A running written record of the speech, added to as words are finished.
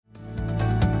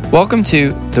Welcome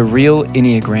to The Real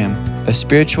Enneagram, a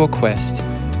spiritual quest,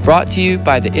 brought to you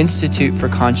by the Institute for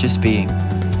Conscious Being.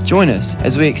 Join us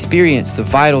as we experience the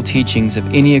vital teachings of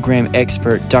Enneagram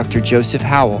expert Dr. Joseph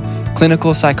Howell,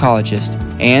 clinical psychologist,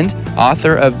 and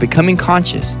author of Becoming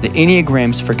Conscious, the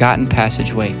Enneagram's Forgotten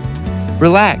Passageway.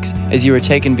 Relax as you are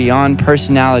taken beyond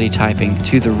personality typing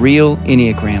to the real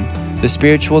Enneagram, the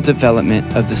spiritual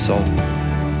development of the soul.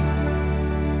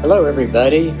 Hello,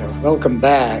 everybody. Welcome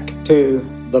back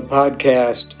to the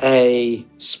podcast, A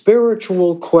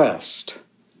Spiritual Quest,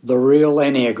 the Real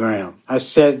Enneagram. I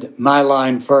said my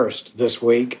line first this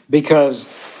week because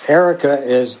Erica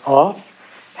is off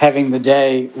having the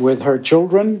day with her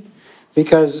children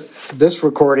because this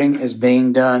recording is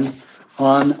being done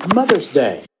on Mother's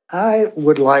Day. I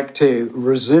would like to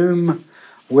resume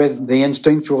with the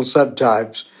instinctual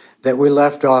subtypes that we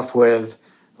left off with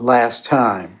last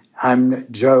time.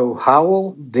 I'm Joe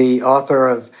Howell, the author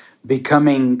of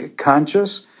Becoming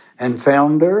Conscious and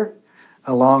founder,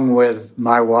 along with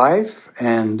my wife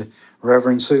and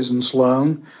Reverend Susan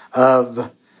Sloan,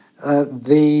 of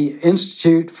the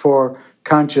Institute for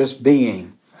Conscious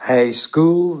Being, a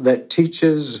school that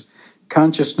teaches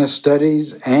consciousness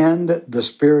studies and the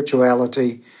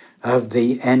spirituality of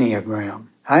the Enneagram.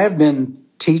 I have been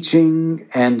teaching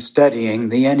and studying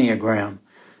the Enneagram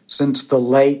since the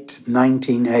late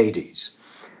 1980s.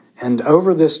 And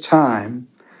over this time,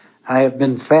 I have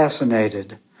been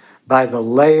fascinated by the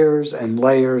layers and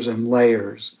layers and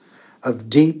layers of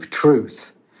deep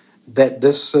truth that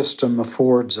this system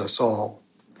affords us all.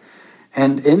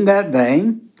 And in that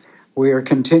vein, we are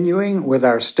continuing with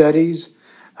our studies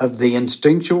of the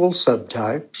instinctual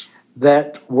subtypes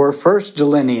that were first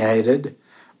delineated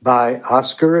by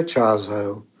Oscar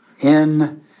Ichazo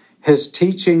in his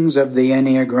teachings of the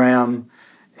Enneagram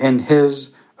in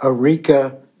his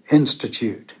Eureka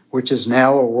Institute, which is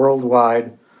now a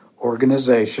worldwide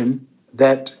organization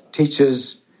that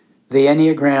teaches the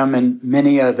Enneagram and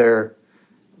many other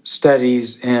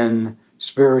studies in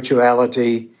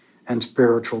spirituality and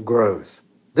spiritual growth.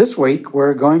 This week,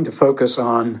 we're going to focus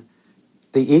on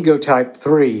the ego type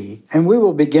 3, and we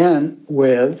will begin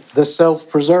with the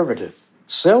self-preservative.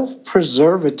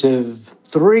 Self-preservative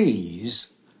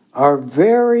 3s are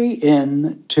very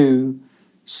into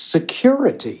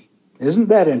security. Isn't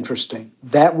that interesting?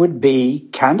 That would be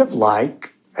kind of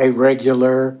like a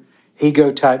regular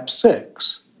ego type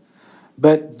 6.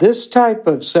 But this type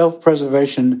of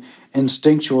self-preservation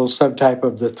instinctual subtype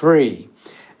of the 3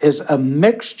 is a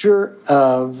mixture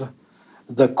of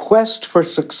the quest for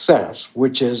success,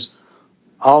 which is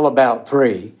all about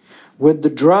 3, with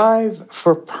the drive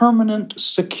for permanent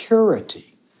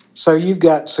security. So you've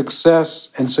got success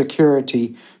and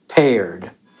security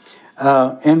paired.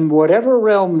 In whatever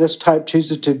realm this type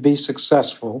chooses to be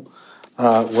successful,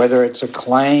 whether it's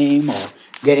acclaim or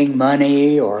getting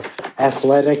money or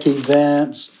athletic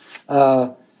events,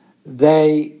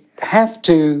 they have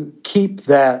to keep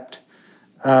that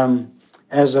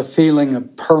as a feeling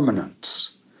of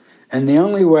permanence. And the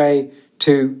only way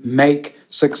to make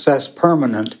success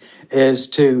permanent is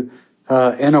to,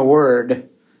 in a word,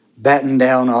 batten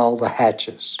down all the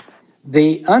hatches.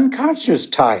 The unconscious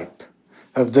type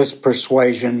of this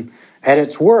persuasion, at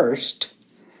its worst,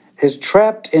 is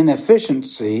trapped in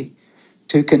efficiency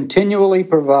to continually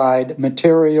provide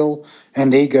material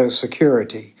and ego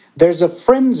security. There's a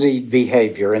frenzied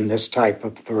behavior in this type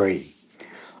of 3.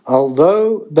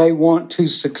 Although they want to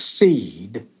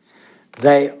succeed,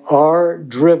 they are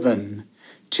driven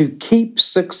to keep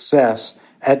success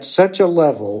at such a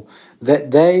level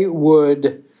that they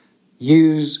would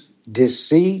use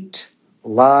deceit,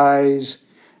 lies,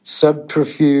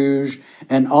 subterfuge,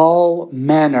 and all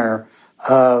manner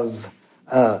of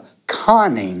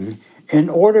conning in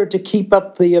order to keep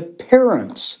up the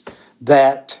appearance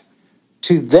that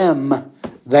to them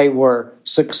they were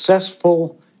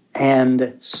successful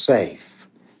and safe.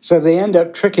 So they end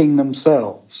up tricking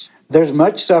themselves. There's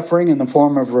much suffering in the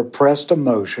form of repressed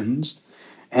emotions,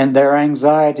 and their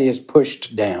anxiety is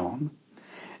pushed down.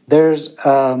 There's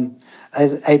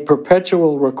a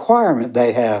perpetual requirement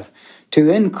they have to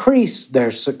increase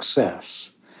their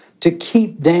success, to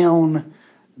keep down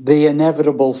the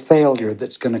inevitable failure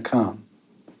that's going to come.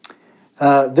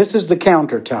 This is the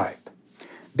counter type,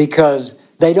 because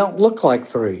they don't look like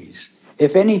 3s.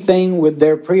 If anything, with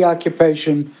their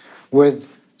preoccupation with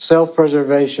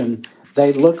self-preservation,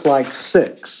 they look like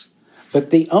 6.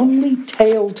 But the only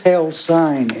telltale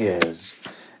sign is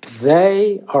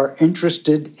they are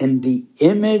interested in the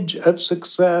image of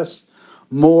success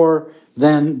more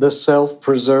than the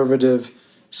self-preservative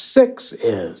 6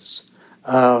 is,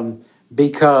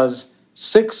 because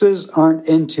Sixes aren't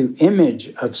into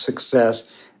image of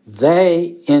success.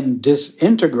 They, in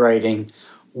disintegrating,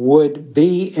 would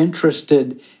be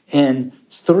interested in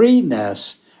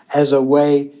threeness as a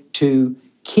way to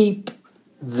keep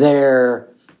their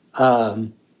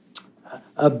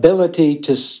ability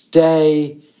to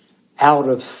stay out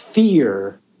of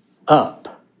fear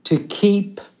up, to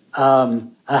keep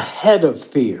ahead of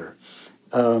fear.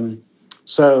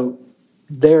 So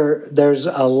there's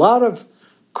a lot of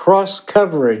cross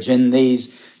coverage in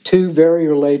these two very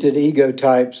related ego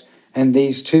types and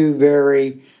these two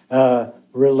very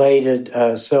related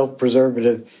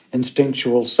self-preservative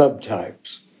instinctual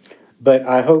subtypes. But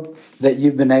I hope that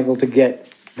you've been able to get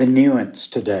the nuance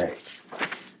today.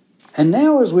 And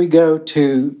now as we go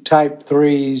to type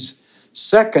 3's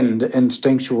second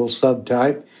instinctual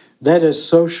subtype, that is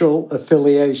social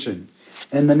affiliation.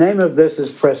 And the name of this is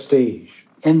prestige.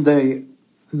 In the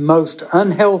most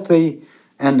unhealthy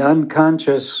and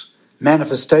unconscious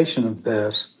manifestation of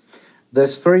this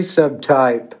 3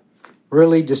 subtype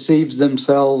really deceives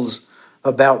themselves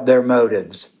about their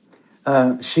motives.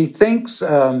 She thinks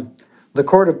the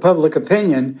court of public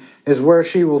opinion is where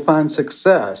she will find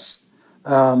success,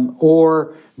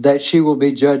 or that she will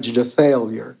be judged a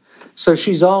failure. So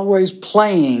she's always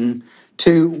playing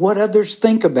to what others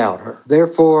think about her.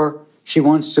 Therefore, she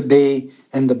wants to be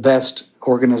in the best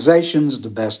organizations, the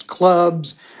best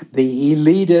clubs, the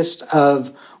elitist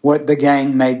of what the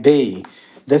gang may be.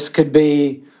 This could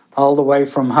be all the way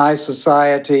from high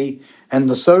society and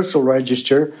the social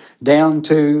register down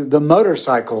to the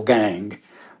motorcycle gang.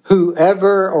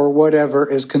 Whoever or whatever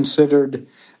is considered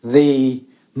the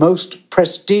most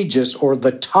prestigious or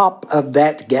the top of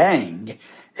that gang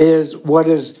is what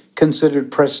is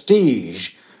considered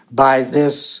prestige by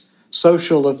this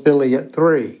social affiliate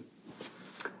 3.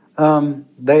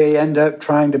 They end up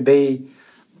trying to be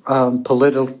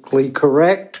politically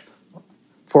correct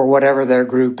for whatever their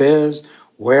group is,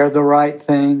 wear the right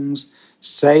things,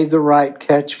 say the right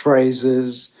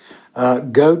catchphrases,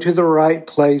 go to the right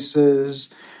places,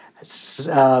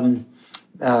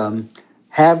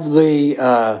 have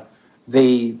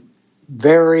the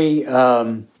very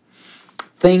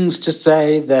things to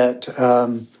say that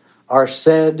are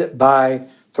said by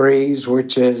 3s,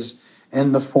 which is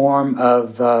in the form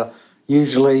of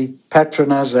usually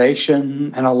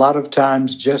patronization and a lot of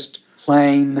times just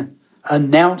plain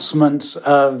announcements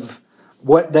of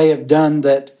what they have done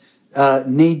that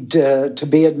need to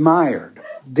be admired.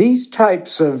 These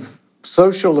types of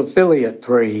social affiliate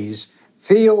 3s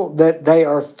feel that they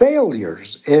are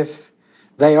failures if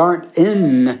they aren't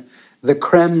in the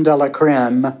creme de la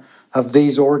creme of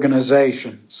these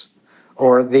organizations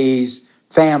or these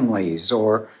families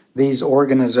or these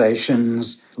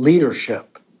organizations'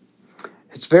 leadership.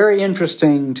 It's very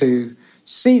interesting to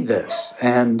see this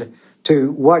and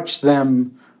to watch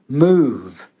them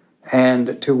move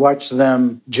and to watch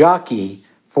them jockey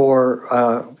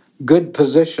for good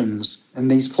positions in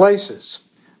these places.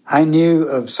 I knew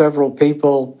of several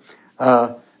people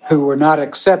who were not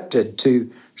accepted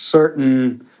to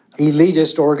certain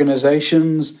elitist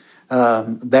organizations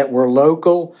that were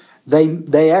local.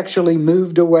 They actually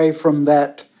moved away from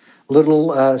that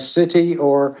little city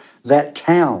or that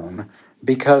town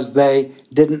because they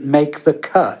didn't make the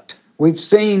cut. We've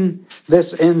seen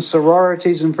this in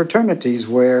sororities and fraternities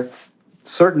where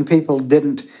certain people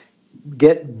didn't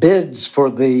get bids for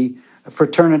the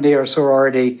fraternity or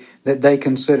sorority that they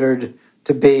considered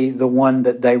to be the one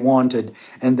that they wanted,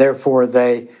 and therefore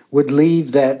they would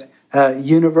leave that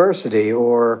university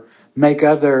or make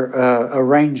other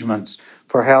arrangements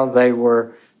for how they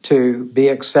were to be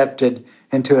accepted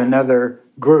into another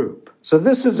group. So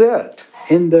this is it.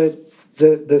 In the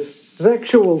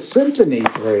sexual syntony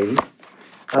 3,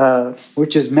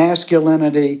 which is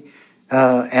masculinity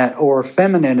or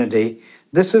femininity,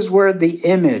 this is where the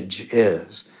image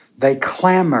is. They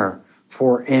clamor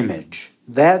for image.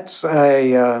 That's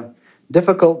a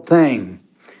difficult thing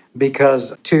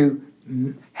because to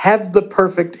have the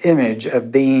perfect image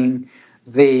of being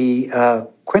the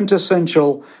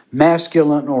quintessential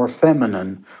masculine or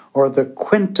feminine, or the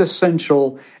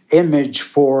quintessential image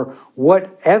for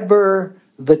whatever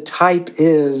the type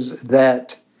is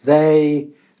that they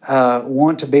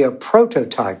want to be a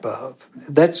prototype of.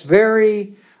 That's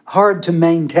very hard to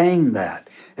maintain that,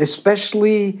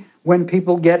 especially when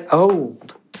people get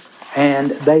old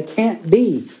and they can't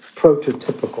be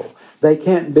prototypical. They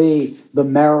can't be the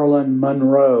Marilyn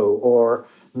Monroe or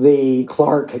the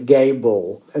Clark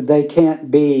Gable. They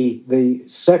can't be the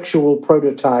sexual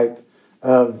prototype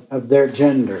of their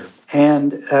gender.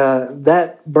 And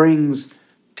that brings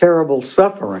terrible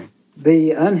suffering.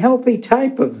 The unhealthy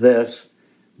type of this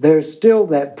there's still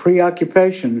that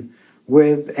preoccupation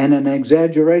with, and an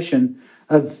exaggeration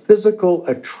of physical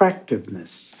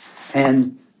attractiveness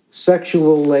and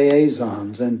sexual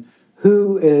liaisons and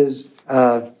who is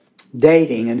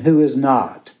dating and who is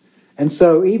not. And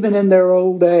so even in their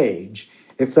old age,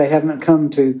 if they haven't come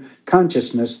to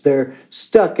consciousness, they're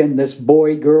stuck in this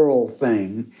boy-girl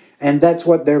thing, and that's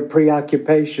what their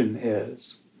preoccupation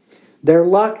is. They're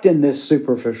locked in this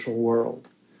superficial world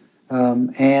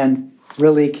and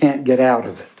really can't get out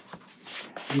of it.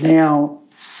 Now,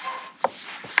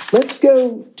 let's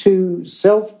go to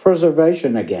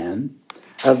self-preservation again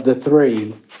of the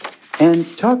three and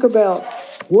talk about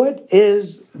what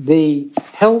is the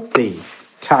healthy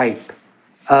type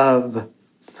of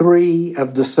three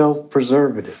of the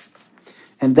self-preservative.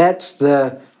 And that's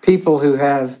the people who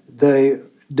have the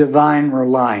divine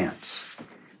reliance,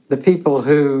 the people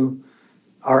who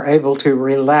are able to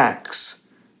relax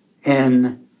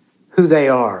in who they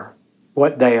are,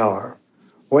 what they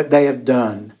have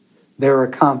done, their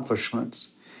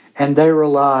accomplishments, and they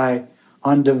rely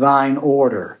on divine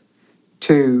order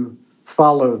to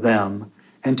follow them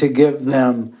and to give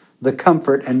them the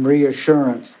comfort and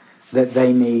reassurance that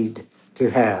they need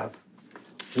to have.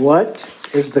 What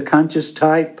is the conscious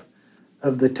type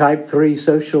of the type 3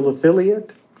 social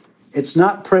affiliate? It's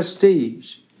not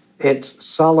prestige, it's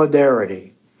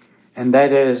solidarity. And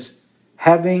that is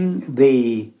having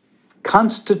the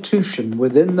constitution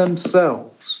within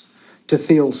themselves to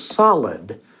feel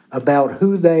solid about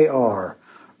who they are,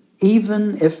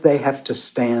 even if they have to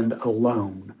stand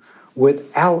alone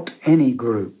without any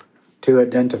group to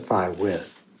identify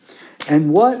with.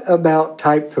 And what about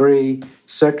type 3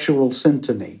 sexual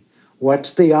syntony?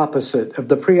 What's the opposite of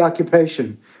the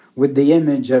preoccupation with the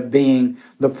image of being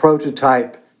the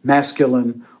prototype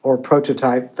masculine or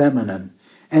prototype feminine?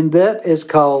 And that is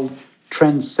called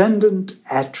transcendent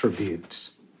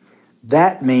attributes.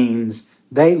 That means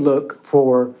they look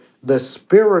for the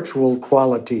spiritual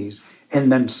qualities in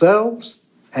themselves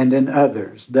and in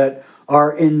others that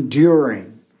are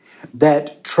enduring,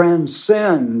 that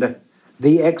transcend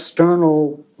the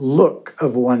external look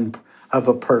of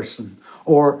a person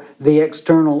or the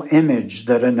external image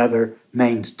that another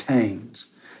maintains.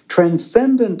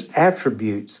 Transcendent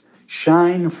attributes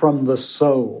shine from the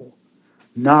soul,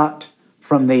 not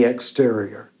from the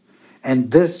exterior.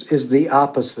 And this is the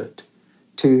opposite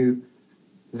to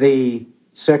the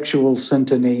sexual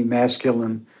syntony,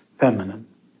 masculine, feminine.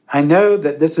 I know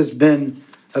that this has been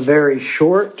a very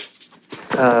short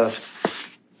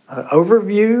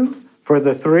overview for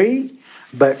the three,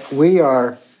 but we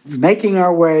are making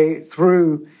our way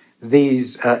through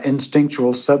these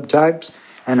instinctual subtypes,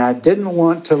 and I didn't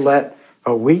want to let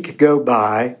a week go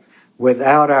by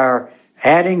without our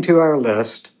adding to our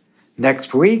list.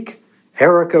 Next week,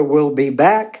 Erica will be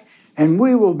back, and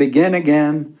we will begin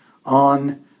again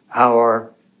on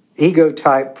our ego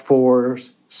type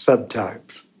 4's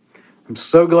subtypes. I'm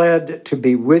so glad to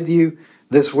be with you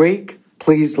this week.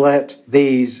 Please let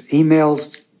these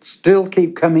emails still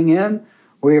keep coming in.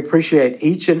 We appreciate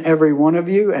each and every one of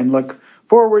you and look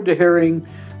forward to hearing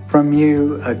from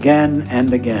you again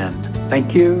and again.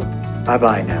 Thank you.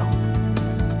 Bye-bye now.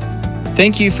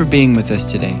 Thank you for being with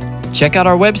us today. Check out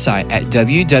our website at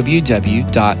www.theicb.org.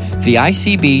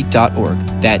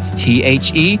 That's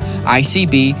THEICB.org.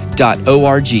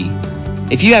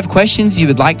 If you have questions you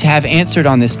would like to have answered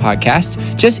on this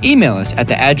podcast, just email us at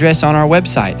the address on our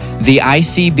website,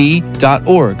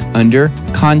 theicb.org, under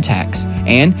Contacts.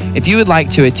 And if you would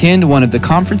like to attend one of the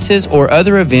conferences or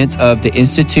other events of the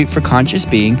Institute for Conscious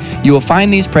Being, you will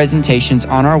find these presentations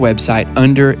on our website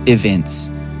under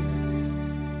Events.